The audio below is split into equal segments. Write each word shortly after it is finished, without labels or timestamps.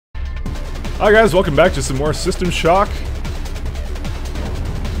Hi guys, welcome back to some more System Shock.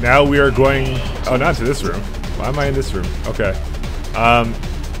 Now we are going... Oh, not to this room. Why am I in this room? Okay. I'm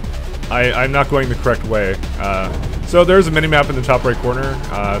not going the correct way. So there's a mini-map in the top right corner,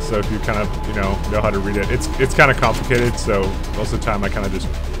 so if you kind of, know how to read it. It's kind of complicated, so most of the time I kind of just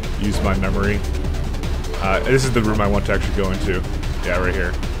use my memory. This is the room I want to actually go into. Yeah, right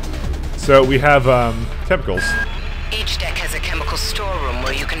here. So we have chemicals. Each deck has a chemical storeroom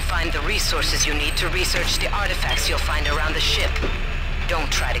where you can find the resources you need to research the artifacts you'll find around the ship.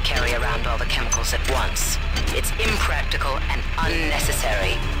 Don't try to carry around all the chemicals at once. It's impractical and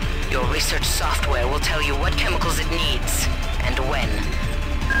unnecessary. Your research software will tell you what chemicals it needs and when.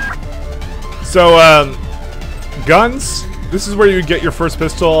 So, guns. This is where you get your first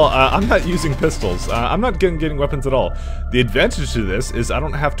pistol. I'm not using pistols. I'm not getting weapons at all. The advantage to this is I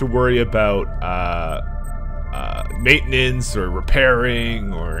don't have to worry about maintenance or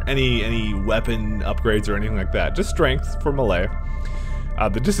repairing or any weapon upgrades or anything like that. Just strength for melee.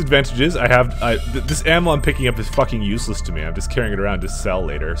 The disadvantage is I have this ammo I'm picking up is fucking useless to me. I'm just carrying it around to sell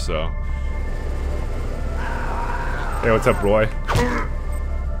later. So, hey, what's up, Roy?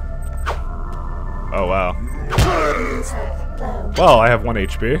 Oh wow. Well, I have 1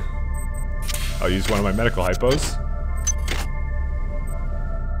 HP. I'll use one of my medical hypos.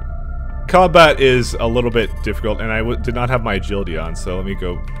 Combat is a little bit difficult, and I did not have my agility on, so let me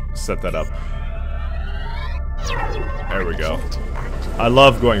go set that up. There we go. I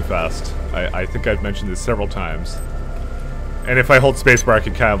love going fast. I think I've mentioned this several times. And if I hold spacebar, I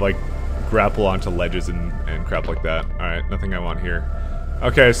can kind of like grapple onto ledges and crap like that. Alright, nothing I want here.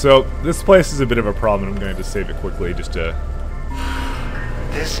 Okay, so this place is a bit of a problem, and I'm going to save it quickly just to...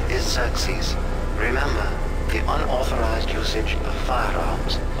 This is Xerxes. Remember, the unauthorized usage of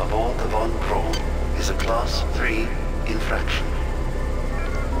firearms aboard the Von Braun is a Class 3 infraction.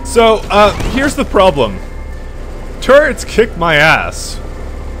 So, here's the problem. Turrets kick my ass.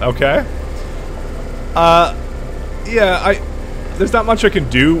 Okay? Yeah, there's not much I can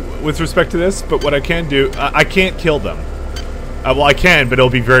do with respect to this, but what I can do, I can't kill them. Well, I can, but it'll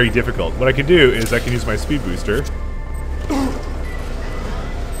be very difficult. What I can do is I can use my speed booster.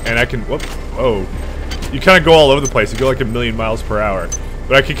 And I can, whoop, oh. You kind of go all over the place. You go like 1,000,000 miles per hour.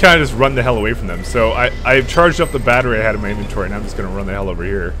 But I can kind of just run the hell away from them. So I've charged up the battery I had in my inventory, and I'm just going to run the hell over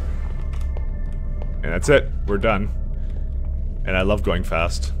here. And that's it. We're done. And I love going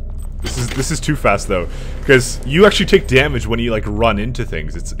fast. This is too fast though, because you actually take damage when you like run into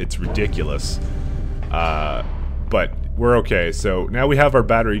things. It's ridiculous. But we're okay. So now we have our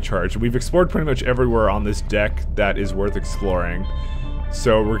battery charged. We've explored pretty much everywhere on this deck that is worth exploring.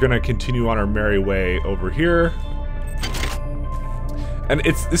 So we're gonna continue on our merry way over here. And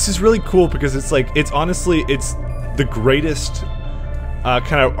this is really cool because it's honestly the greatest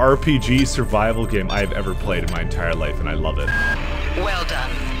kind of RPG survival game I've ever played in my entire life, and I love it. Well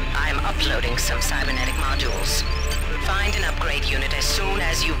done. I'm uploading some cybernetic modules. Find an upgrade unit as soon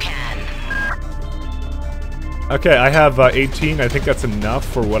as you can. Okay, I have 18. I think that's enough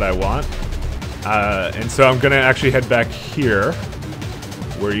for what I want. And so I'm gonna actually head back here,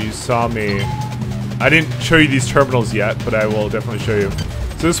 where you saw me. I didn't show you these terminals yet, but I will definitely show you.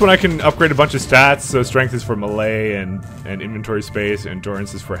 So this one I can upgrade a bunch of stats. So strength is for melee and inventory space,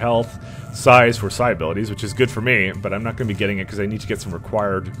 endurance is for health, size for psi abilities, which is good for me, but I'm not going to be getting it because I need to get some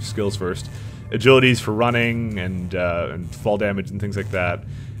required skills first. Agility is for running and fall damage and things like that.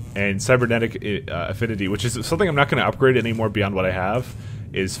 And cybernetic affinity, which is something I'm not going to upgrade anymore beyond what I have,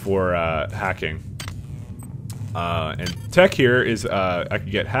 is for hacking. And tech here is I can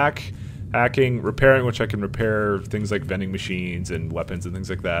get hacking, repairing, which I can repair things like vending machines and weapons and things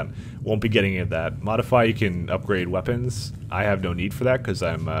like that. Won't be getting any of that. Modify, you can upgrade weapons. I have no need for that because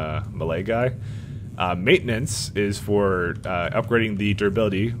I'm a melee guy. Maintenance is for upgrading the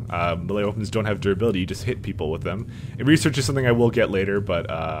durability. Melee weapons don't have durability, you just hit people with them. And research is something I will get later, but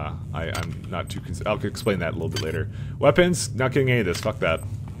I'm not too I'll explain that a little bit later. Weapons, not getting any of this, fuck that.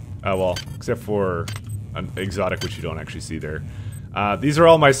 Well, except for an exotic, which you don't actually see there. These are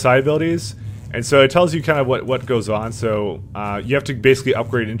all my side abilities, and so it tells you kind of what goes on. So you have to basically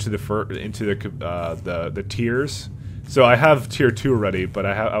upgrade into the tiers. So I have tier 2 already, but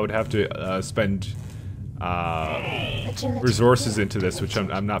I would have to spend resources into this, which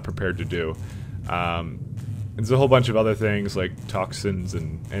I'm not prepared to do. There's a whole bunch of other things like toxins,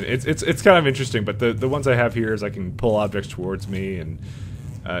 and it's kind of interesting. But the ones I have here is I can pull objects towards me, and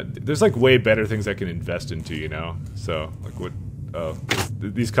there's like way better things I can invest into, you know. So like what. Oh,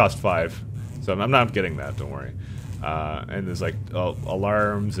 these cost 5, so I'm not getting that. Don't worry. And there's like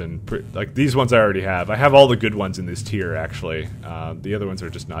alarms and like these ones I already have. I have all the good ones in this tier actually. The other ones are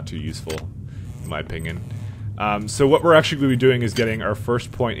just not too useful. in my opinion. So what we're actually going to be doing is getting our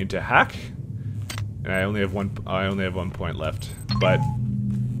first point into hack, and I only have one point left. But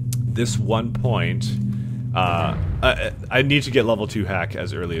this one point, I need to get level 2 hack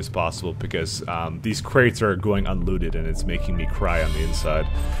as early as possible because these crates are going unlooted and it's making me cry on the inside.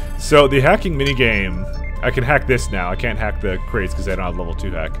 So the hacking minigame, I can hack this now. I can't hack the crates because I don't have level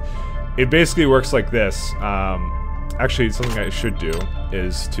 2 hack. It basically works like this. Actually, something I should do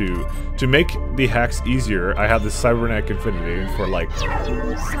is to make the hacks easier. I have this cybernetic affinity for like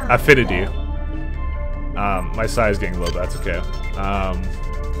affinity. My size is getting low, but that's okay.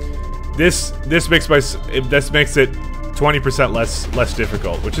 This makes it 20% less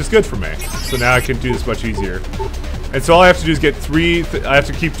difficult, which is good for me. So now I can do this much easier. And so all I have to do is get 3. I have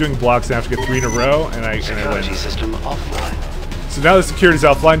to keep doing blocks, and I have to get 3 in a row, and I win. System offline. So now the security's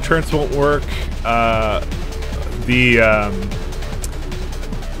offline. Turrets won't work.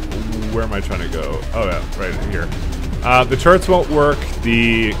 Where am I trying to go? Oh yeah, right here. The turrets won't work.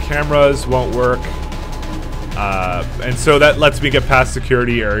 The cameras won't work. And so that lets me get past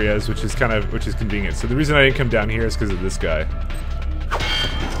security areas, which is convenient. So the reason I didn't come down here is because of this guy.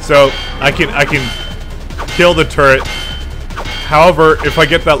 So I can kill the turret. However, if I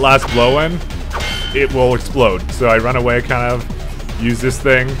get that last blow in, it will explode. So I run away, kind of use this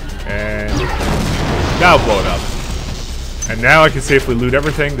thing, and now blow it up. And now I can safely loot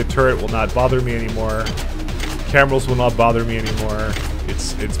everything. The turret will not bother me anymore. Cameras will not bother me anymore.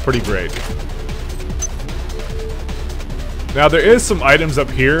 It's pretty great. Now there is some items up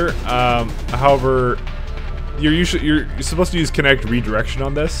here. However, you're supposed to use connect redirection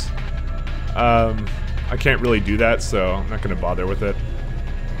on this. I can't really do that, so I'm not going to bother with it.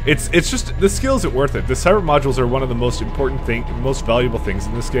 It's just the skill isn't worth it. The cyber modules are one of the most important most valuable things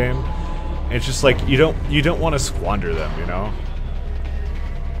in this game. And it's just like you don't want to squander them, you know.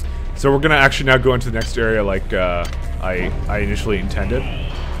 So we're gonna actually now go into the next area like I initially intended.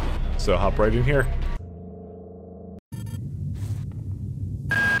 So hop right in here.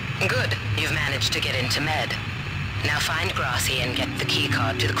 Good. You've managed to get into Med. Now find Grassi and get the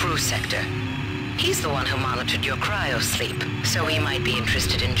keycard to the crew sector. He's the one who monitored your cryo-sleep, so he might be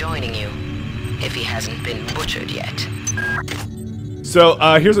interested in joining you, if he hasn't been butchered yet. So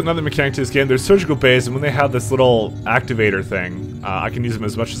here's another mechanic to this game. There's surgical bays, and when they have this little activator thing, I can use them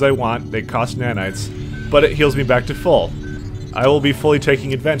as much as I want. They cost nanites, but it heals me back to full. I will be fully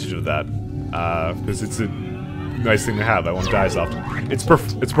taking advantage of that, because it's a nice thing to have. I won't die as often. It's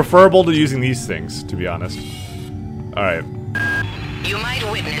preferable to using these things, to be honest. Alright. You might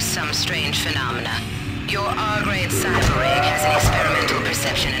witness some strange phenomena. Your R-grade cyber rig has an experimental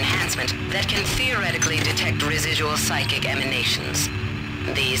perception enhancement that can theoretically detect residual psychic emanations.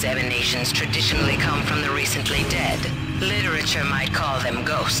 These emanations traditionally come from the recently dead. Literature might call them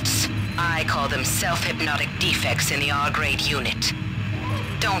ghosts. I call them self-hypnotic defects in the R-grade unit.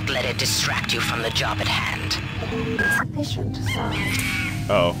 Don't let it distract you from the job at hand. Sufficient size.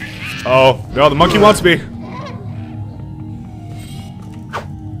 Uh-oh. Oh, no, the monkey wants me.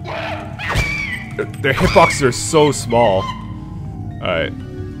 Their hitboxes are so small. Alright,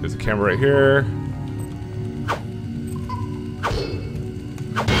 there's a camera right here.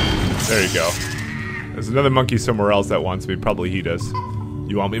 There you go. There's another monkey somewhere else that wants me. Probably he does.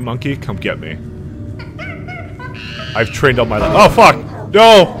 You want me, monkey? Come get me. I've trained all my life. Oh, fuck!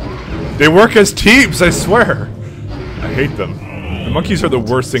 No! They work as teams, I swear! I hate them. The monkeys are the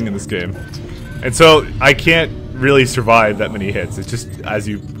worst thing in this game. And so, I can't really survive that many hits. It's just, as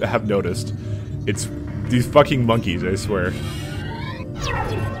you have noticed. It's these fucking monkeys, I swear.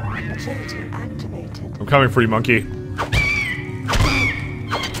 Agility activated. I'm coming for you, monkey.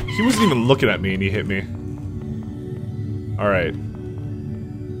 He wasn't even looking at me and he hit me. Alright.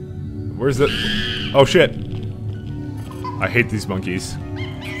 Where's the... Oh, shit. I hate these monkeys.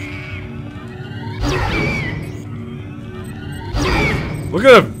 Look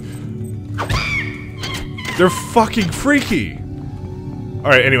at them! They're fucking freaky!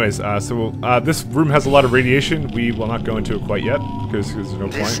 Alright, anyways, so this room has a lot of radiation. We will not go into it quite yet, because there's no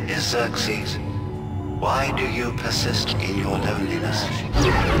This point. is Xerxes. Why do you persist in your loneliness?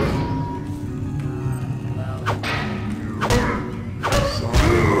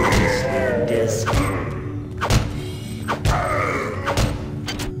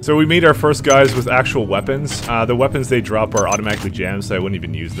 So we meet our first guys with actual weapons. The weapons they drop are automatically jammed, so I wouldn't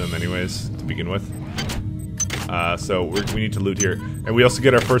even use them anyways, to begin with. So we need to loot here. And we also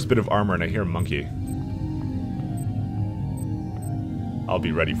get our first bit of armor, and I hear a monkey. I'll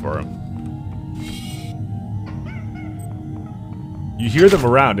be ready for him. You hear them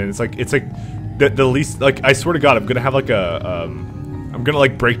around, and it's like the least, like, I swear to God, I'm gonna have like a I'm gonna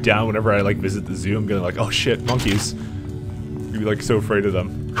like break down whenever I like visit the zoo. I'm gonna like, oh shit, monkeys. I'm gonna be like so afraid of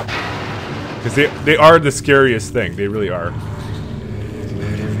them. Because they are the scariest thing. They really are.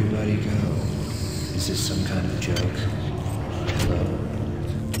 Where'd everybody go? Is this some kind of joke? Hello?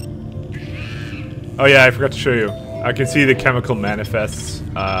 Oh yeah, I forgot to show you. I can see the chemical manifests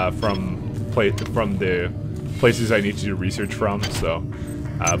from the places I need to do research from. So,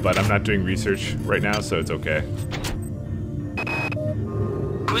 but I'm not doing research right now, so it's okay.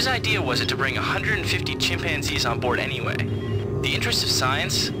 Whose idea was it to bring 150 chimpanzees on board anyway? The interest of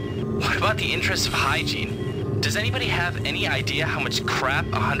science? What about the interest of hygiene? Does anybody have any idea how much crap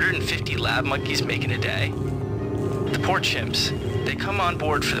 150 lab monkeys make in a day? The poor chimps. They come on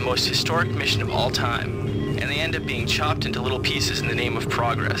board for the most historic mission of all time, and they end up being chopped into little pieces in the name of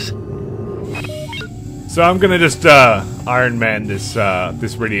progress. So I'm gonna just Iron Man this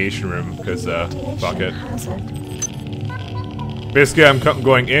this radiation room because fuck it. Basically, I'm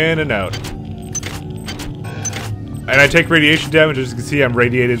going in and out. And I take radiation damage. As you can see, I'm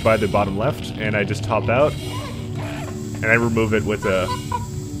radiated by the bottom left, and I just hop out. And I remove it with a...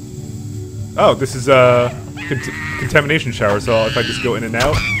 Oh, this is a contamination shower, so if I just go in and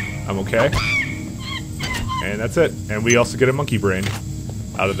out, I'm okay. And that's it. And we also get a monkey brain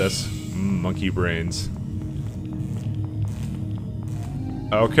out of this. Monkey brains.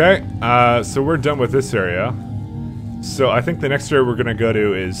 Okay, so we're done with this area. So I think the next area we're gonna go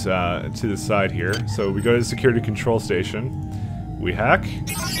to is to the side here. So we go to the security control station. We hack.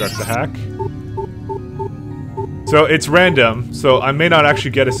 Start the hack. So it's random. So I may not actually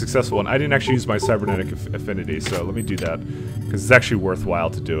get a successful one. I didn't actually use my cybernetic affinity. So let me do that because it's actually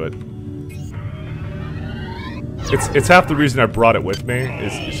worthwhile to do it. It's half the reason I brought it with me.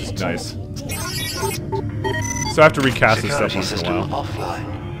 It's just nice. So I have to recast this stuff once in a while. Offline.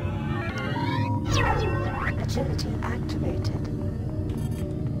 Agility activated.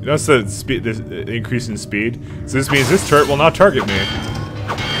 You notice the speed, the increase in speed. So this means this turret will not target me.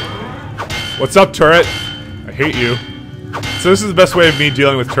 What's up, turret? I hate you. So this is the best way of me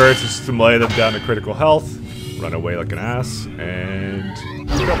dealing with turrets, is just to lay them down to critical health, run away like an ass, and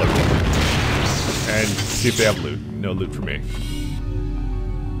see if they have loot. No loot for me.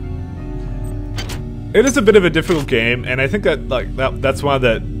 It is a bit of a difficult game, and I think that that's one of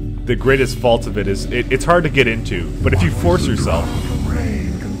the greatest faults of it is it's hard to get into. But if you force yourself,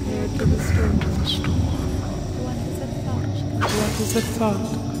 What is a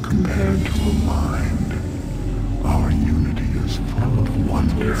thought compared to mind? Our unity is full of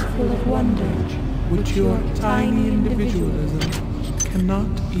wonder. Is full of wonder, which your tiny individualism cannot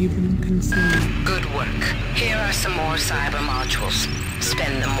even conceive. Good work. Here are some more cyber modules.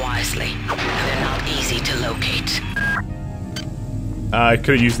 Spend them wisely. They're not easy to locate. I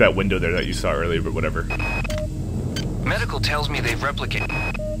could have used that window there that you saw earlier, but whatever. Medical tells me they've replicated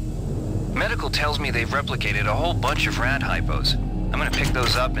a whole bunch of rad hypos. I'm gonna pick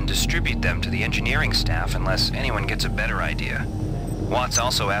those up and distribute them to the engineering staff unless anyone gets a better idea. Watts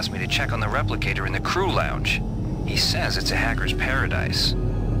also asked me to check on the replicator in the crew lounge. He says it's a hacker's paradise.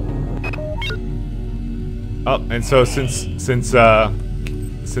 Oh, and so since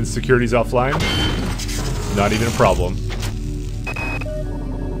security's offline, not even a problem.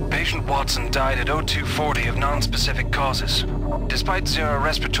 Patient Watson died at 0240 of non-specific causes. Despite zero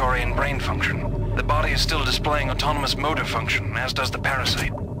respiratory and brain function, the body is still displaying autonomous motor function, as does the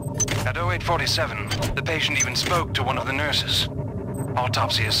parasite. At 0847, the patient even spoke to one of the nurses.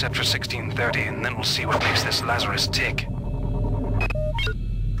 Autopsy is set for 1630, and then we'll see what makes this Lazarus tick.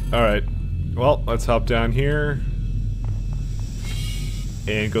 Alright. Well, let's hop down here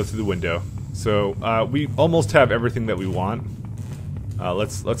and go through the window. So, we almost have everything that we want.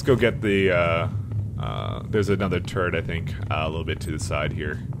 Let's go get the, there's another turret, I think, a little bit to the side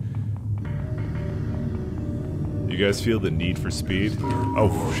here. You guys feel the need for speed?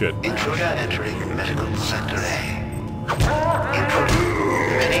 Oh, shit. Intruder entering medical sector A. Intruder,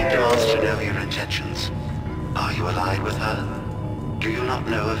 many demands to know your intentions. Are you allied with her? Do you not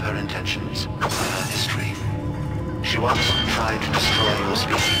know of her intentions, or her history? She once tried to destroy your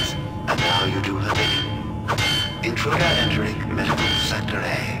species, and now you do her bidding. Intruder entering medical sector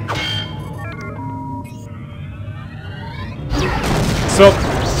A. So,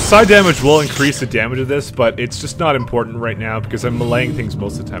 side damage will increase the damage of this, but it's just not important right now because I'm meleeing things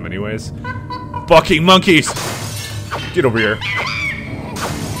most of the time anyways. Fucking monkeys! Get over here.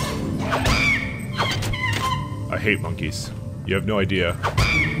 I hate monkeys. You have no idea.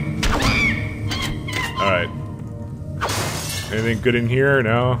 Alright. Anything good in here?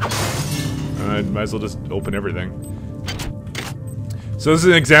 No? I might as well just open everything. So this is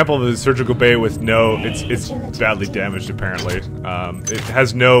an example of a surgical bay with no... It's badly damaged, apparently. It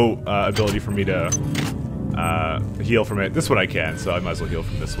has no ability for me to heal from it. This one I can, so I might as well heal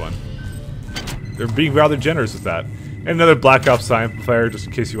from this one. They're being rather generous with that. And another Black Ops Psi amplifier, just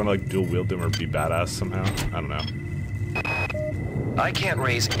in case you want to like dual wield them or be badass somehow. I don't know. I can't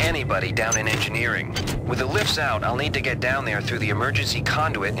raise anybody down in engineering. With the lifts out, I'll need to get down there through the emergency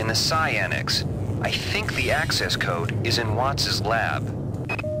conduit in the Psi Annex. I think the access code is in Watts' lab.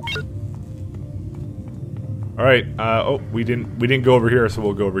 All right. Oh, we didn't go over here, so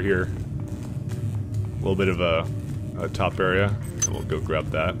we'll go over here. A little bit of a top area, so we'll go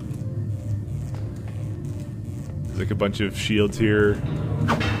grab that. There's like a bunch of shields here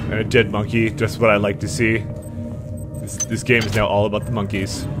and a dead monkey. Just what I like to see. This game is now all about the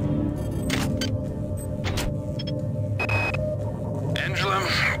monkeys. Angela,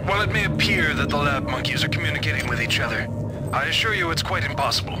 while it may appear that the lab monkeys are communicating with each other, I assure you it's quite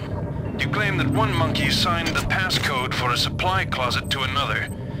impossible. You claim that one monkey signed the passcode for a supply closet to another,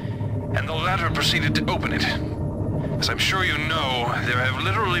 and the latter proceeded to open it. As I'm sure you know, there have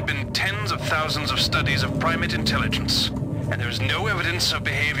literally been tens of thousands of studies of primate intelligence, and there is no evidence of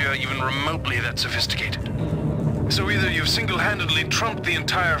behavior even remotely that sophisticated. So either you've single-handedly trumped the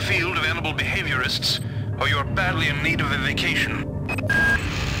entire field of animal behaviorists, or you're badly in need of a vacation.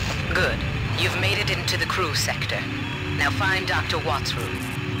 Good. You've made it into the crew sector. Now find Dr. Watt's room.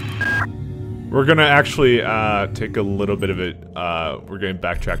 We're gonna actually take a little bit of it. We're gonna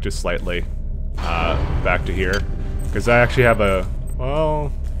backtrack just slightly back to here, because I actually have a.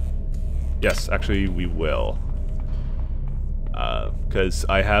 Well, yes, actually we will, because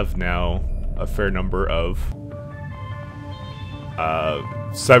I have now a fair number of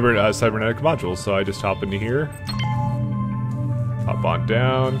cybernetic modules. So I just hop into here, hop on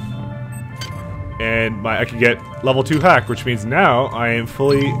down, and I can get level 2 hack, which means now I am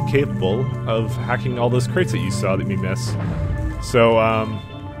fully capable of hacking all those crates that you saw that me miss. So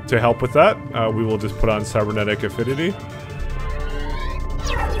to help with that, we will just put on cybernetic affinity,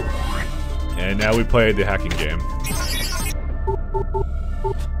 and now we play the hacking game.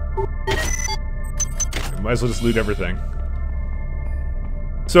 Might as well just loot everything.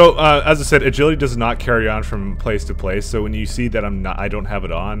 So, as I said, agility does not carry on from place to place. So when you see that I don't have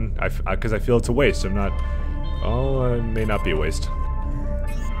it on, because I feel it's a waste. I'm not. Oh, it may not be a waste.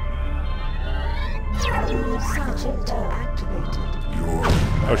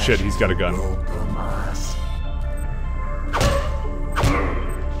 Oh shit, he's got a gun.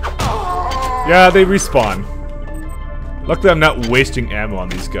 Yeah, they respawn. Luckily, I'm not wasting ammo on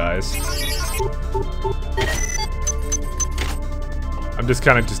these guys. I'm just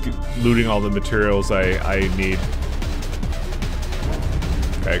kind of looting all the materials I need.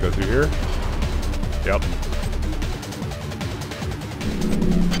 Okay, go through here. Yep.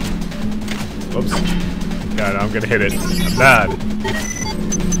 Whoops. Yeah, no, I'm gonna hit it. I'm mad.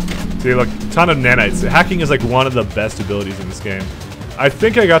 See, look, ton of nanites. Hacking is like one of the best abilities in this game. I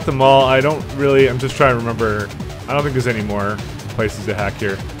think I got them all. I don't really. I'm just trying to remember. I don't think there's any more places to hack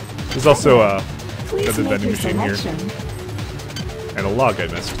here. There's also another vending machine here. And a log I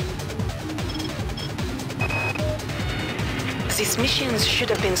missed. These machines should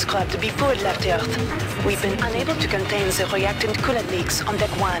have been scrapped before it left Earth. We've been unable to contain the reactant coolant leaks on Deck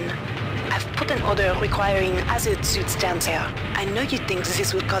 1. I've put an order requiring hazard suits down there. I know you think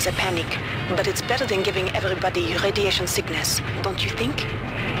this would cause a panic, but it's better than giving everybody radiation sickness, don't you think?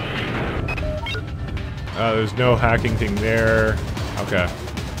 There's no hacking thing there. Okay.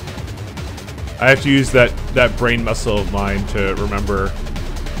 I have to use that brain muscle of mine to remember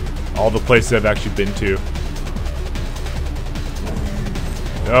all the places I've actually been to.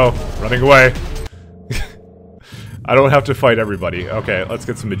 No, running away. I don't have to fight everybody. Okay, let's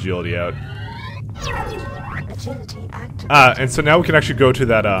get some agility out. And so now we can actually go to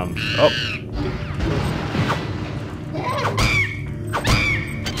that, oh.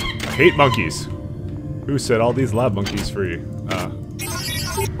 I hate monkeys. Who said all these lab monkeys free?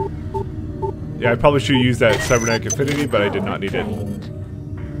 Yeah, I probably should use that cybernetic affinity, but I did not need it.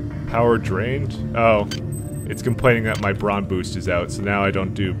 Power drained? Oh, it's complaining that my brawn boost is out, so now I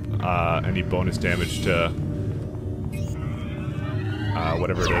don't do any bonus damage to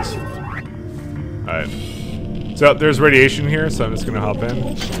whatever it is. Alright. So there's radiation here, so I'm just gonna hop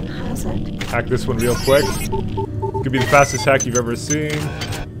in. Hack this one real quick. Could be the fastest hack you've ever seen.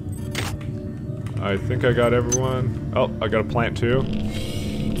 I think I got everyone. Oh, I got a plant too.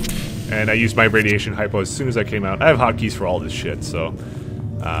 And I used my radiation hypo as soon as I came out. I have hotkeys for all this shit, so...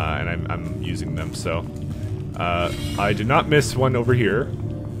 and I'm using them, so... I did not miss one over here.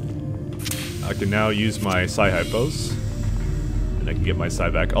 I can now use my Psi hypos. And I can get my Psi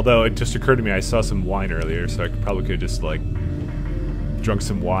back. Although, it just occurred to me I saw some wine earlier, so I probably could just, like, drunk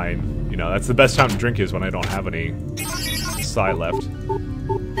some wine. You know, that's the best time to drink is when I don't have any psi left.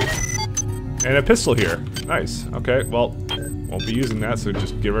 And a pistol here. Nice. Okay, well, won't be using that, so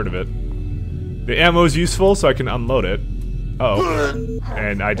just get rid of it. The ammo is useful, so I can unload it. Uh-oh.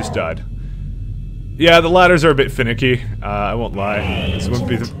 And I just died. Yeah, the ladders are a bit finicky. I won't lie. This wouldn't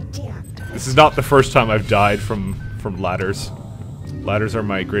be this is not the first time I've died from ladders. Ladders are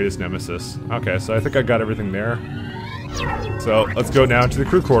my greatest nemesis. Okay, so I think I got everything there. So, let's go now to the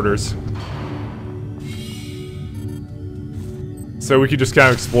crew quarters. So we could just kind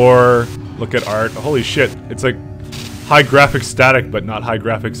of explore, look at art. Holy shit, it's like high graphics static, but not high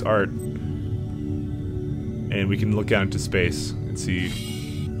graphics art. And we can look out into space and see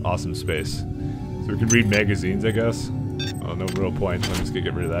awesome space. So we can read magazines, I guess. Oh, no real point, so I'm just gonna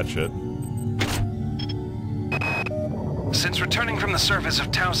get rid of that shit. Since returning from the surface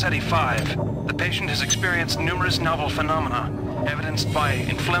of Tau Ceti 5, the patient has experienced numerous novel phenomena, evidenced by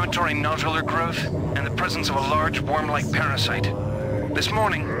inflammatory nodular growth and the presence of a large worm-like parasite. This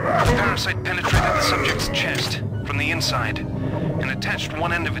morning, the parasite penetrated the subject's chest from the inside and attached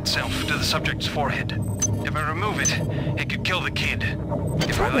one end of itself to the subject's forehead. If I remove it, it could kill the kid.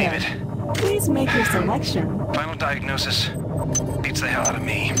 If I leave it... Please make your selection. Final diagnosis. Beats the hell out of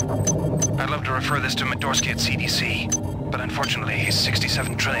me. I'd love to refer this to Medorsky at CDC, but unfortunately he's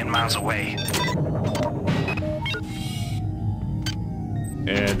 67 trillion miles away.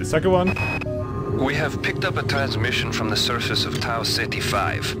 And the second one? We have picked up a transmission from the surface of Tau Ceti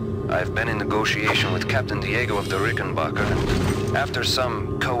 5. I've been in negotiation with Captain Diego of the Rickenbacker, and after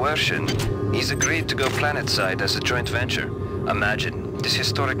some coercion, he's agreed to go planetside as a joint venture. Imagine, this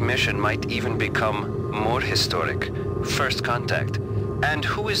historic mission might even become more historic. First contact. And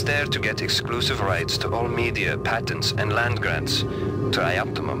who is there to get exclusive rights to all media, patents, and land grants?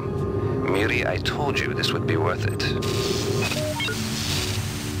 Trioptimum. Miri, I told you this would be worth it.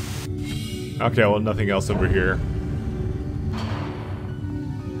 Okay, well, nothing else over here.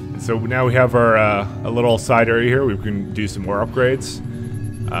 So now we have our a little side area here. We can do some more upgrades.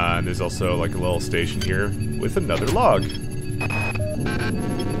 And there's also like a little station here with another log.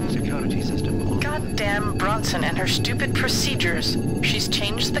 Security system. Goddamn Bronson and her stupid procedures. She's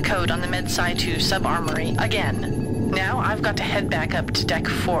changed the code on the MedSci 2 sub-armory again. Now I've got to head back up to Deck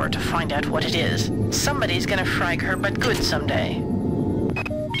 4 to find out what it is. Somebody's gonna frag her, but good someday.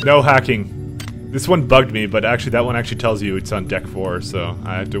 No hacking. This one bugged me, but actually that one actually tells you it's on Deck 4, so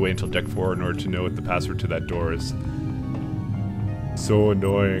I have to wait until Deck 4 in order to know what the password to that door is. So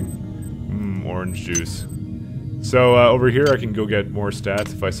annoying. Orange juice. So over here I can go get more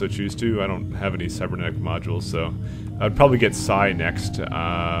stats if I so choose to. I don't have any cybernetic modules, so I'd probably get Psi next.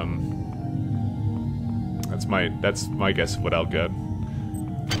 That's my guess of what I'll get.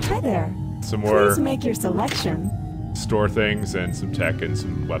 Hi there. Some more. Please make your selection. Store things and some tech and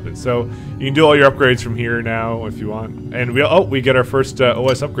some weapons. So you can do all your upgrades from here now if you want. And we get our first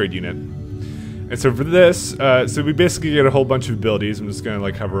OS upgrade unit. And so for this, so we basically get a whole bunch of abilities. I'm just gonna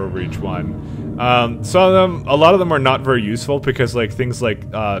like hover over each one. Some of them, a lot of them are not very useful because like things like 8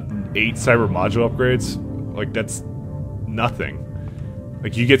 cyber module upgrades, like that's nothing.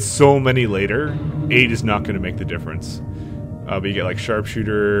 Like you get so many later, 8 is not gonna make the difference. But you get like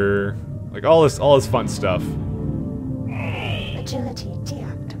sharpshooter, like all this fun stuff. Agility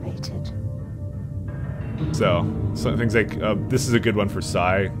deactivated. So things like this is a good one for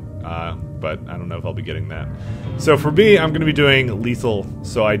Psi, but I don't know if I'll be getting that. So for me, I'm going to be doing lethal.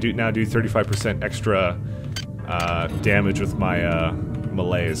 So I now do 35% extra damage with my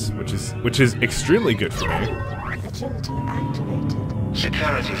melees, which is extremely good for me. Agility activated.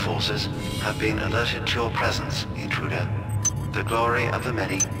 Security forces have been alerted to your presence, intruder. The glory of the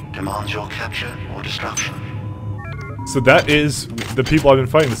many demands your capture or destruction. So that is the people I've been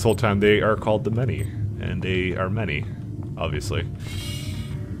fighting this whole time. They are called the Many, and they are many, obviously.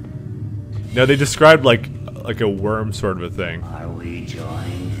 Now they described like a worm sort of a thing. Are we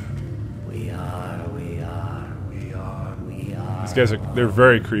joined? We are. These guys they're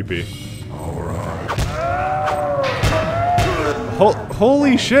very creepy.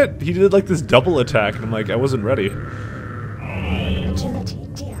 Holy shit! He did like this double attack, and I'm like, I wasn't ready. Agility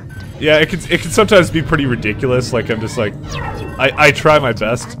deactivated. Yeah, it can sometimes be pretty ridiculous. Like I'm just like, I try my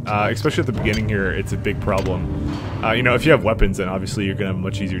best, especially at the beginning here. It's a big problem. You know, if you have weapons, then obviously you're gonna have a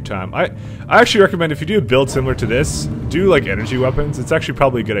much easier time. I actually recommend if you do a build similar to this, do like energy weapons. It's actually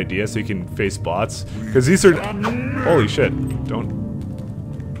probably a good idea so you can face bots because these are holy shit. Don't.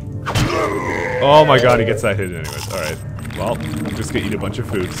 Oh my god, he gets that hit anyways. All right. Well, I'll just get eat a bunch of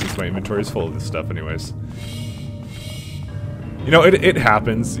food since my inventory is full of this stuff anyways. You know, it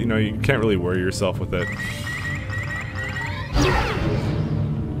happens. You know, you can't really worry yourself with it.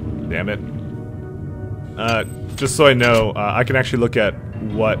 Damn it. Just so I know, I can actually look at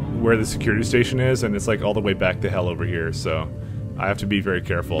where the security station is, and it's like all the way back to hell over here, so I have to be very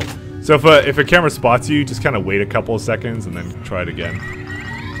careful. So if a camera spots you, just kind of wait a couple of seconds and then try it again.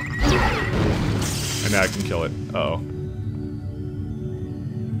 And now I can kill it. Uh-oh.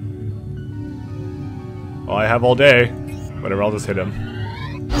 Well, I have all day. Whatever, I'll just hit him.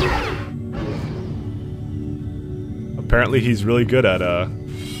 Apparently he's really good at,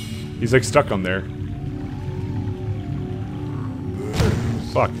 he's like stuck on there.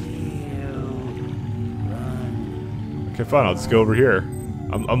 Fuck. Okay, fine, I'll just go over here.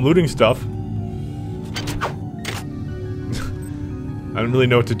 I'm looting stuff. I don't really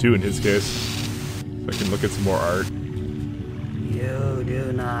know what to do in his case. So I can look at some more art. You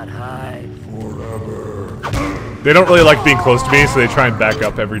do not hide forever. They don't really like being close to me, so they try and back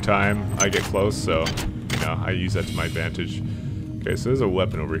up every time I get close, so, you know, I use that to my advantage. Okay, so there's a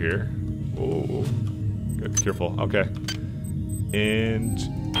weapon over here. Oh, good, careful, okay. And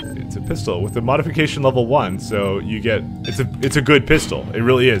it's a pistol with a modification level 1, so you get, it's a good pistol. It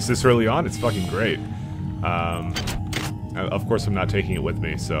really is. This early on, it's fucking great. Of course, I'm not taking it with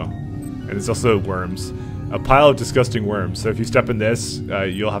me, so. And it's also worms. A pile of disgusting worms. So if you step in this,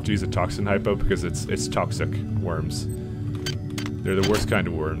 you'll have to use a toxin hypo because it's toxic worms. They're the worst kind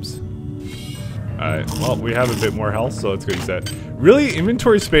of worms. Alright, well, we have a bit more health, so let's go use that. Really,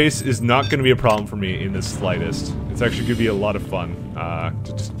 inventory space is not going to be a problem for me in the slightest. It's actually going to be a lot of fun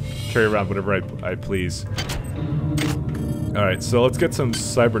to just carry around whatever I please. Alright, so let's get some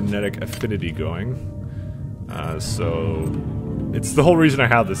cybernetic affinity going. So, it's the whole reason I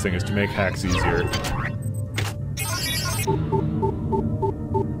have this thing is to make hacks easier.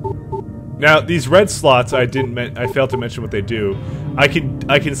 Now, these red slots, I failed to mention what they do. I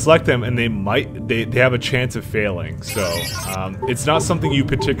can select them, and they have a chance of failing. So it's not something you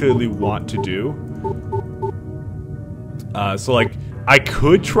particularly want to do. So like I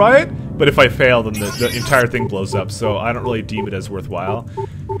could try it, but if I fail, then the entire thing blows up. So I don't really deem it as worthwhile.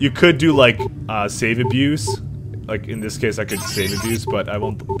 You could do like save abuse. Like in this case, I could save abuse, but I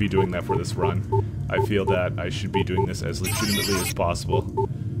won't be doing that for this run. I feel that I should be doing this as legitimately as possible.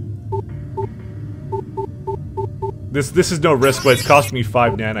 This is no risk, but it's costing me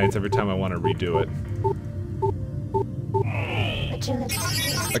 5 nanites every time I want to redo it.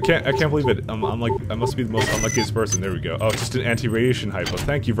 I can't believe it. I'm like, I must be the most unluckiest person. There we go. Oh, it's just an anti-radiation hypo.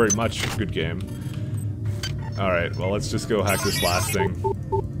 Thank you very much. Good game. Alright, well, let's just go hack this last thing.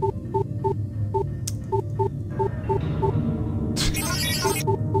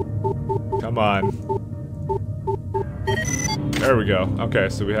 Come on. There we go. Okay,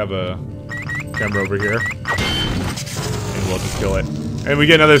 so we have a camera over here. And we'll just kill it. And we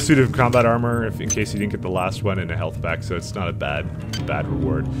get another suit of combat armor in case you didn't get the last one, and a health back, so it's not a bad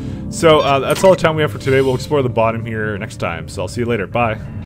reward. So that's all the time we have for today. We'll explore the bottom here next time, so I'll see you later. Bye.